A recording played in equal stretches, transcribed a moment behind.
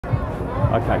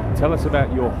Okay, tell us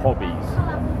about your hobbies.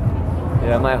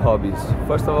 Yeah, my hobbies.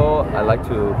 First of all, I like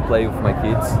to play with my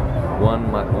kids.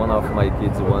 One of my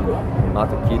kids, one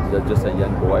not a kid, just a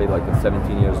young boy, like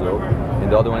 17 years old,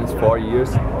 and the other one is 4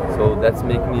 years. So that's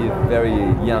make me very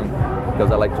young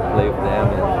because I like to play with them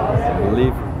and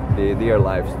live their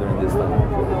lives during this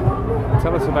time.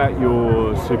 Tell us about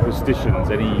your superstitions,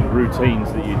 any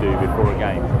routines that you do before a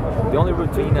game. The only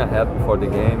routine I have before the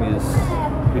game is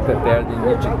be prepared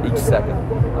in each second.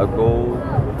 I go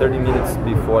 30 minutes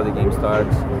before the game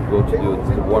starts, go to do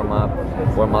the warm up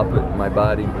my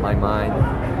body, my mind,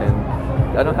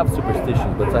 and I don't have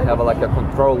superstitions, but I have like a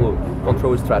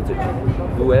control strategy.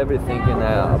 Do everything in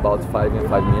about 5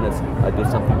 minutes. I do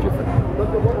something different.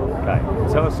 Okay,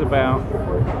 tell us about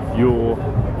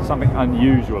something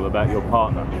unusual about your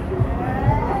partner.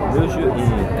 Usually,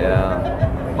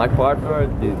 my partner,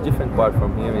 the different part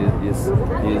from him is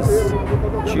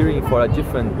cheering for a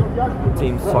different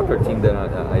team, soccer team than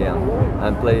I am.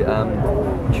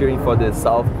 I'm cheering for the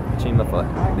South team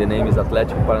the name is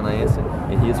Atlético Paranaense,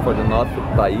 and he is for the North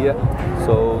Bahia.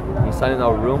 So inside in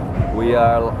our room, we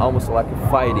are almost like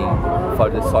fighting for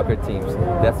the soccer teams.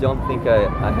 That's the only thing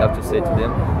I have to say to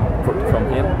them from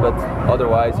him, but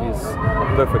otherwise he's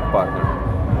a perfect partner.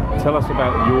 Tell us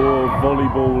about your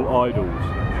volleyball idols.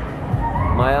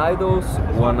 My idols,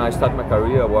 when I started my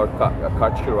career, were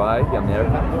Cartwright, the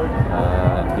American.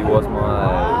 He was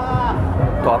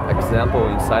my top example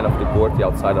inside of the court, the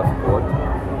outside of the court.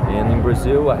 And in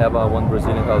Brazil, I have one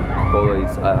Brazilian called Paulo.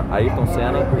 Ayrton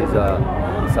Senna.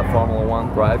 He's a Formula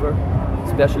 1 driver,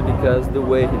 especially because the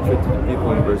way he treated the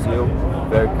people in Brazil,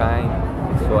 very kind.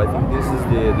 So I think this is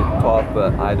the top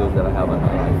idols that I have in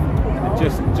my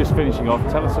life. Just finishing off,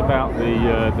 tell us about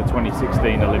the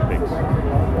 2016 Olympics.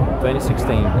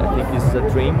 2016, I think this is a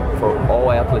dream for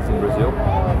all athletes in Brazil.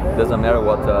 Doesn't matter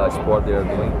what sport they are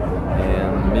doing.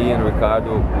 And me and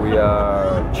Ricardo, we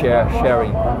are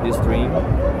sharing this dream,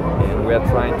 and we are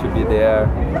trying to be there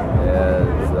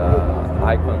as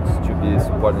icons to be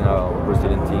supporting our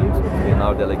Brazilian teams in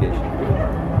our delegation.